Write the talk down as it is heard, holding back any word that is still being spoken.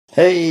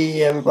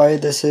Hey everybody,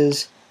 this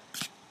is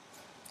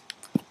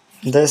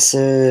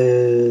Tuwask,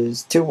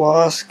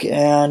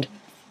 and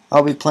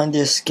I'll be playing the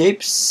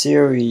Escape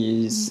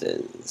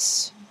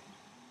series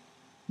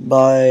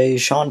by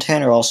Sean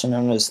Tanner, also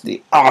known as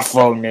the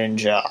Afro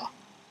Ninja.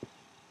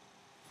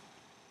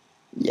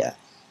 Yeah,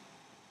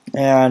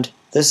 and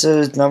this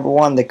is number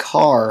one, the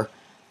car.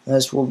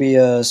 This will be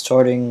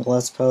starting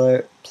Let's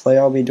Play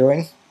I'll be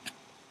doing.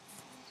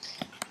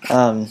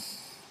 Yeah,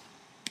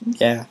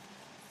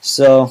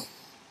 so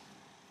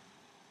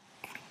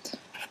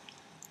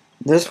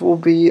this will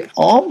be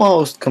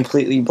almost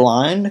completely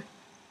blind.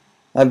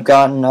 I've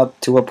gotten up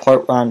to a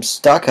part where I'm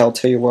stuck. I'll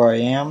tell you where I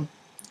am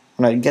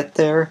when I get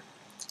there.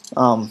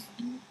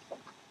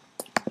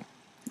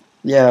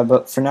 Yeah,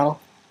 but for now,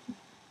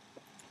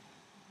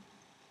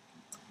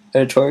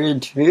 editorial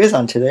interviews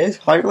on today's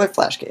Hardware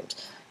Flash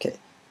Games. Okay.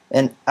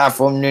 In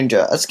Afro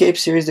Ninja Escape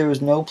series, there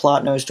was no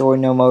plot, no story,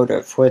 no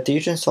motive. For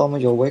each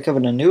installment, you'll wake up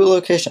in a new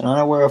location,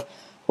 unaware of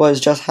what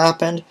has just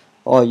happened.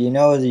 All you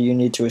know is that you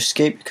need to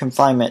escape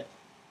confinement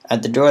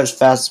at the door as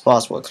fast as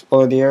possible.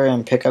 Explore the area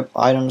and pick up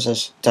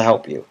items to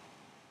help you.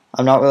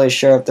 I'm not really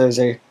sure if there's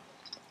a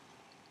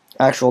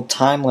actual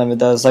time limit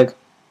that is like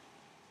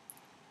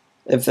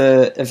if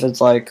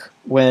it's like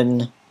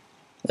when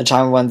the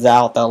time runs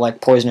out that like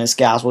poisonous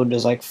gas will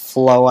just like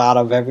flow out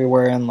of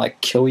everywhere and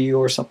like kill you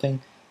or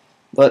something.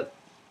 But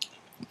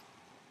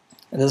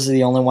this is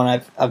the only one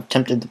I've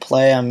attempted to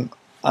play. I'm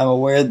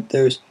aware that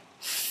there's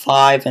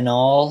 5 in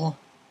all,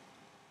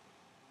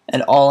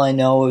 and all I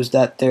know is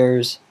that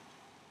there's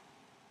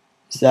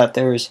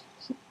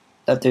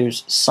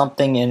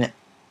something in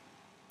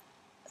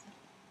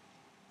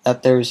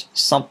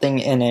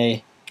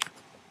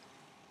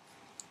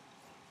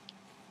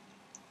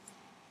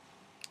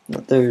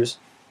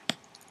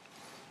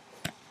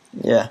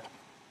yeah.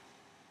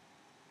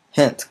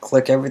 Hint,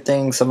 click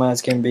everything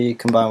sometimes can be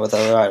combined with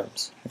other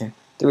items. Yeah.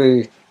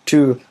 3,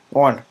 2,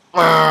 1.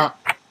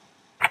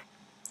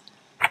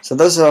 So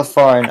this is how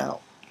far I know.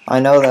 I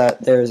know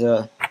that there's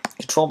a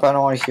control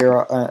panel on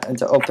here, and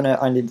to open it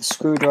I need the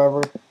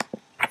screwdriver.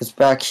 It's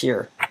back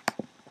here.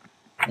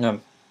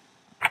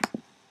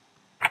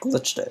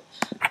 Glitched it.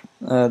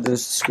 There's a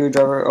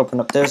screwdriver, open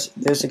up this.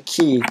 There's a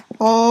key.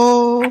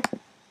 Oh!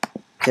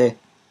 Okay.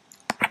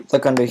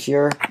 Look under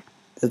here.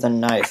 There's a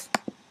knife.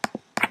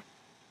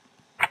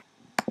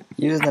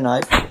 Use the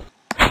knife.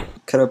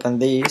 Cut open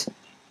these.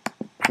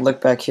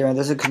 Look back here, and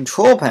there's a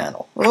control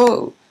panel.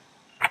 Oh!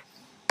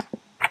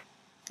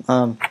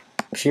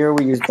 Here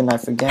we use the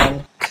knife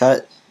again.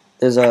 Cut.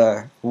 There's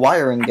a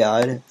wiring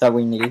guide that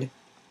we need.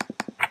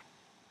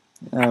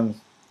 Go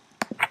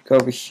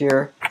over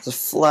here. There's a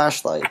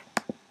flashlight.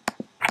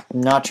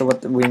 I'm not sure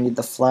what we need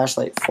the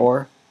flashlight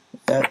for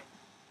yet.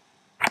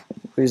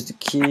 Here's the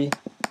key.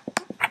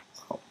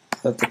 Oh, I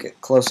have to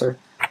get closer.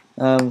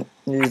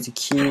 Here's the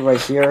key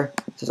right here.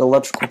 There's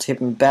electrical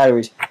tape and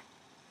batteries.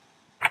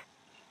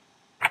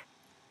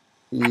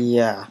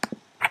 Yeah.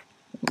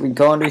 We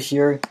go under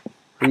here.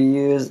 We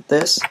use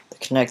this to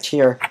connect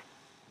here.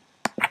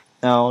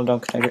 No,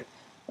 don't connect it.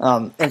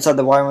 Inside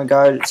the wiring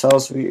guide, it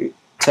tells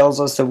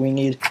us that we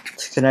need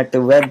to connect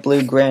the red,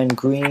 blue, gray, and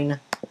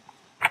green.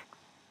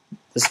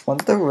 This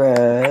one's the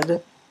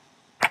red.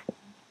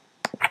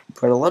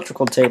 Put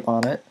electrical tape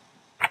on it.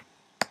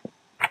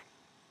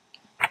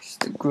 Here's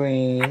the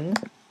green.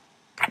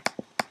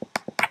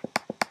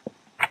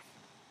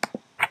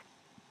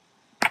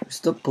 Here's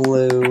the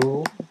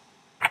blue.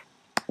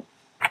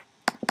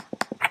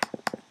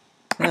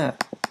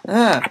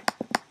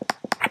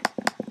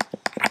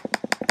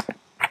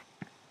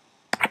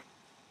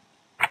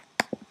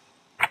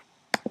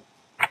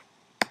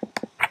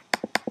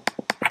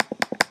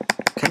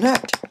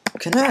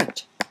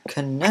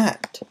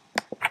 Connect.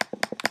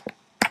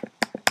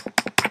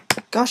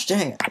 Gosh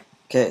dang it.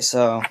 Okay,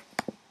 so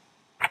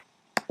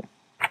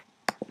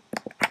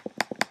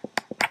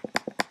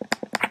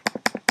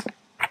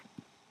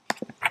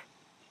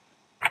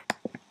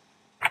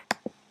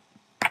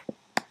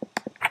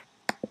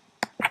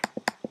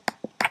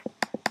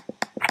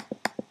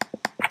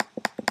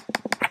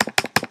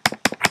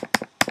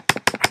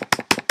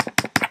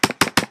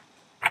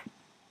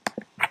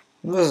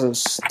this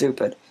is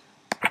stupid.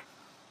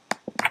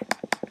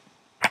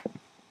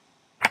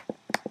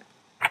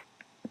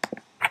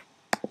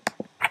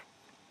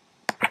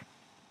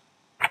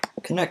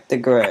 Connect the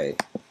gray.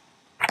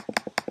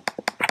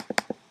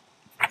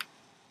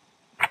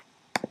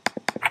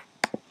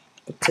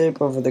 Put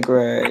tape over the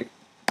gray.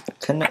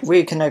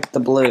 Reconnect the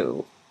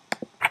blue.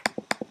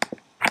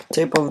 Put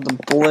tape over the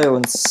blue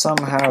and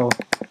somehow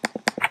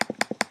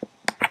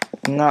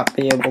not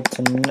be able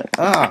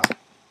to.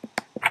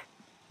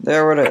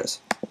 There it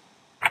is.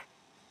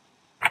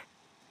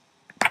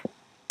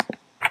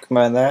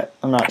 Combine that.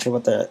 I'm not sure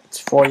what that's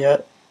for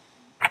yet.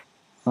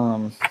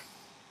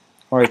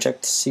 Already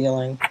checked the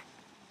ceiling.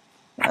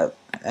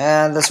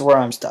 And this is where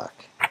I'm stuck.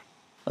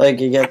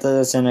 Like, you get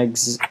this in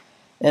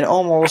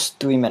almost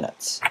 3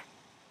 minutes.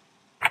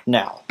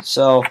 Now.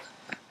 So,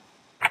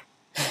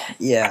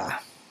 yeah.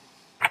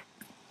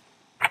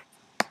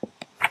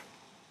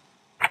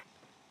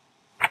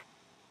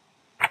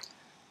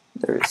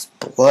 There's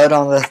blood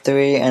on the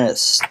 3 and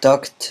it's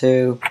stuck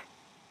to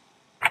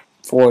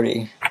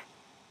 40.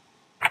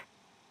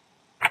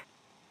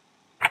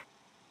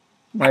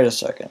 Wait a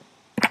second.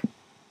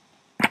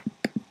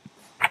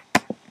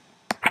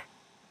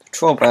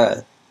 Control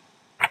pad.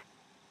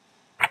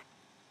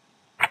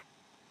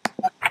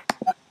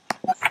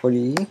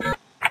 40.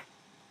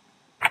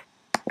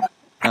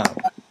 Oh,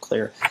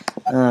 clear.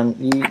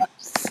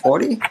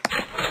 E40?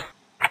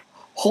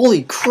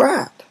 Holy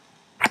crap!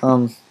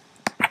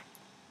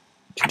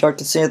 Too dark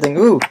to see anything.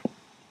 Ooh!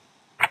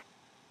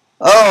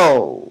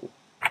 Oh!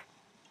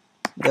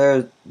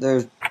 There's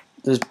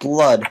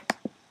blood.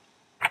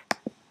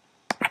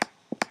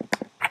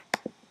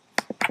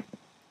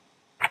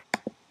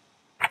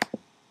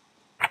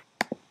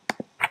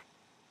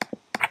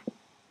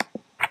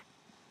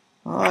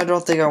 Oh, I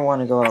don't think I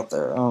want to go out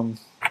there.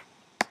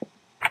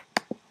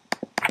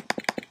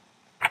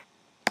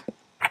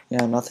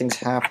 Yeah, nothing's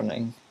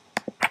happening.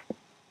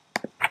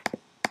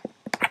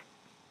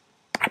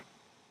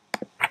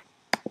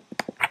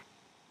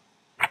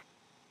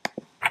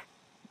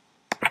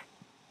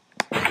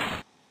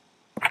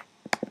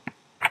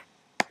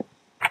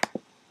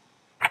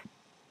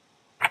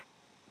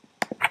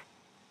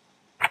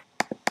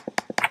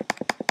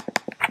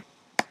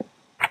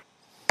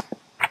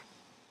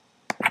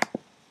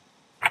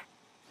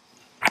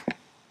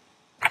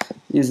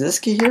 Use this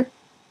key here?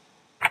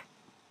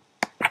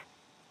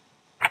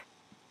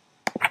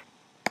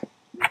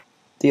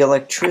 The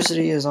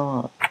electricity is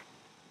on.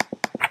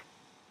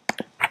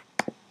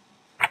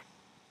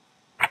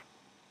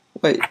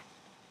 Wait,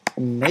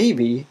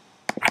 maybe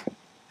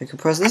I could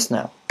press this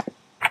now.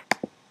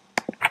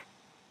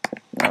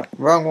 No,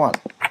 wrong one.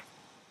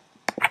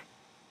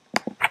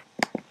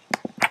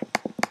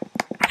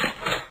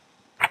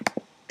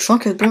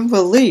 Trunk has been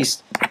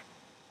released.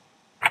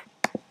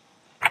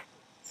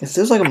 If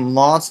there's like a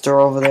monster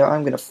over there,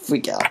 I'm gonna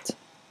freak out.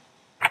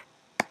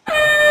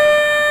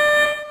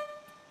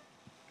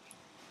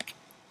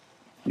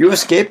 You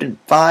escaped in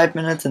 5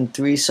 minutes and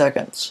 3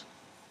 seconds.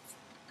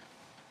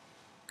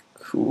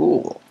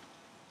 Cool.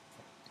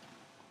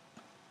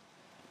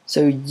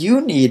 So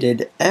you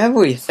needed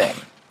everything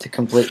to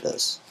complete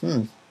this.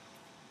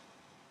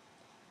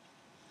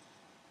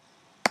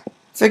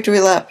 Victory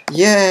lap!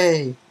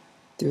 Yay!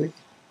 3,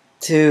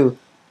 2,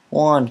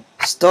 1,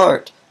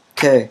 start!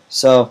 Okay,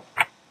 so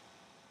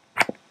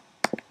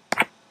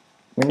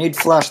we need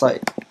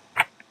flashlight.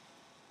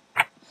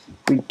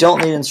 We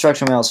don't need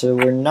instruction manual, so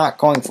we're not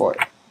going for it.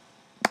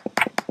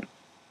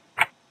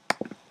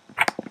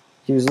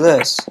 Use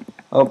this.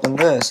 Open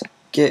this.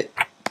 Get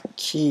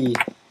key.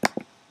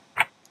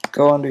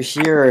 Go under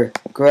here.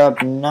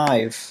 Grab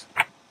knife.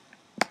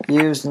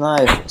 Use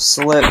knife.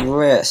 Slit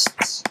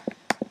wrists.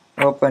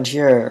 Open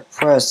here.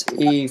 Press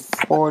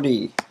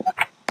E40.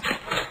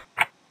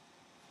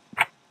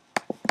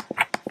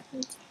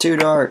 Too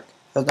dark.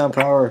 Has no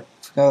power.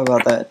 Forgot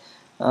about that.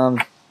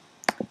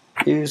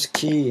 Use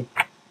key.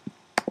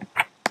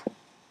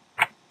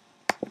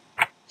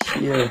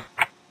 Here.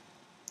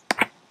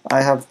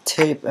 I have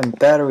tape and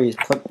batteries.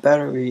 Put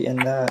battery in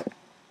that.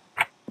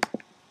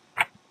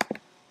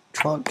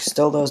 Trunk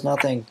still does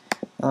nothing.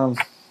 Oh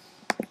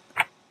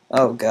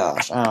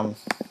gosh.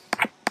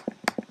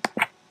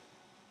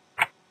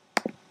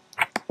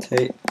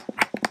 Tape.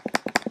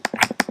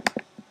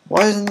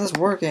 Why isn't this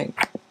working?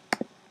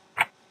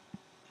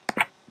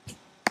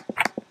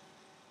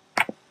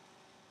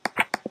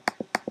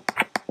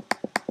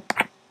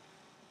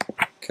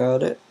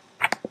 Got it.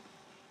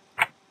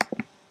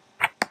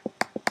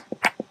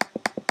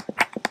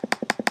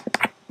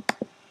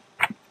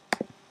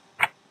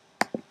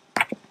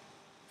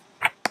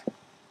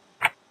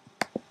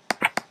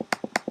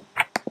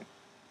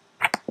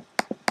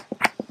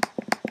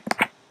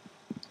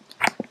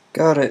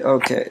 Got it.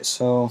 Okay,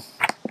 so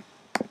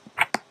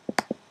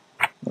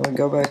let me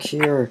go back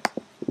here.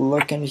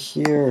 Look in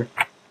here.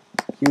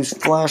 Use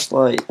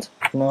flashlight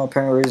for no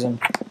apparent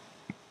reason.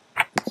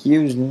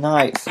 Use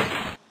knife.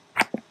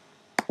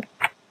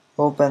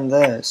 Open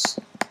this.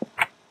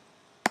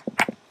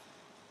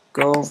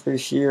 Go over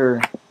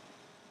here.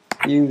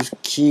 Use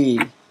key.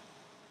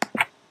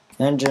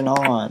 Engine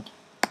on.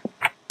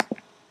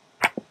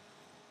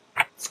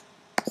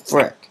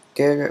 Frick.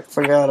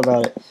 Forgot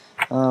about it.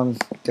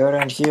 Go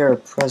down here.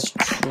 Press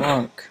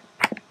trunk.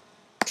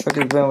 Trunk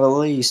has been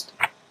released.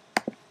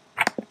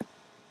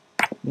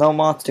 No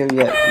monster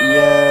yet.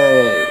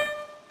 Yay!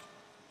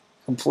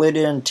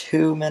 Completed in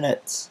 2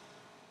 minutes.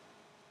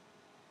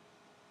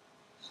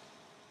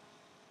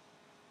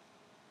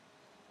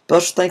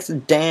 Special thanks to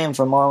Dan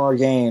from Armor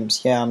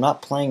Games. Yeah, I'm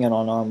not playing it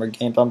on Armor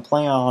Games. I'm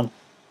playing on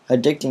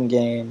Addicting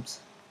Games.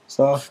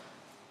 So,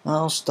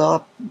 I'll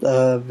stop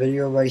the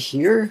video right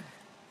here.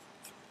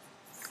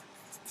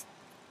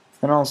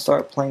 Then I'll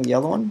start playing the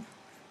other one.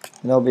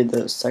 And that'll be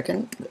the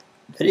second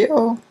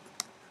video.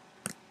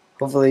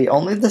 Hopefully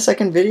only the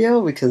second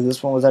video, because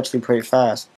this one was actually pretty fast.